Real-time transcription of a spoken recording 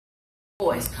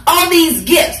all these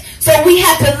gifts. So we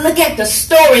have to look at the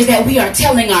stories that we are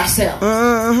telling ourselves.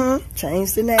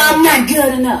 Change the name. I'm not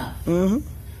good enough.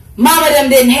 Mama them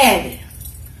didn't have it.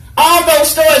 All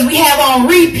those stories we have on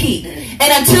repeat. And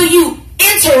until you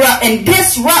interrupt and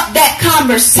disrupt that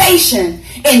conversation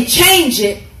and change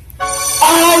it,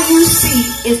 all you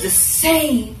see is the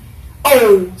same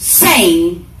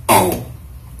old.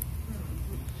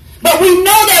 But we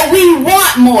know that we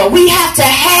want more. We have to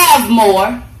have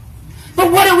more.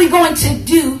 But what are we going to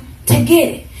do to get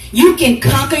it? You can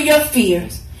conquer your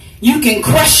fears. You can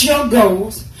crush your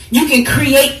goals. You can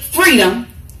create freedom.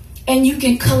 And you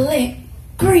can collect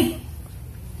greed.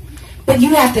 But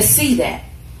you have to see that.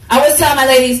 I always tell my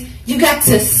ladies, you got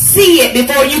to see it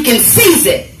before you can seize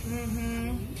it.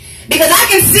 Because I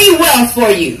can see wealth for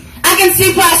you. I can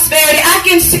see prosperity. I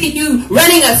can see you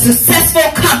running a successful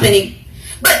company.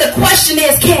 But the question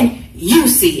is, can you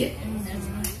see it?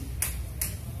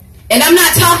 And I'm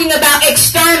not talking about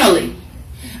externally.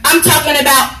 I'm talking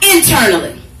about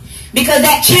internally. Because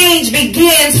that change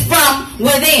begins from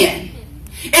within.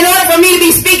 In order for me to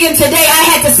be speaking today, I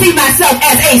had to see myself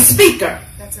as a speaker.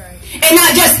 That's right. And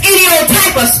not just any old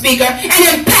type of speaker,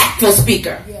 an impactful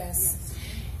speaker. Yes.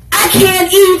 I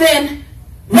can't even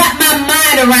wrap my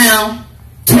mind around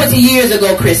 20 years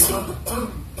ago, Christy,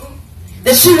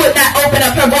 that she would not open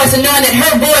up her voice and knowing that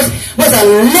her voice was a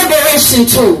liberation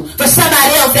tool for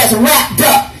somebody else that's wrapped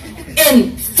up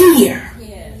in fear.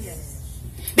 Yes.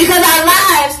 Because our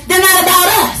lives, they're not about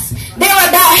us. They're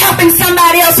about helping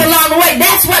somebody else along the way.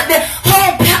 That's what the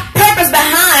whole purpose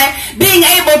behind being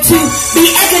able to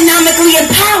be economically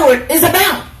empowered is about.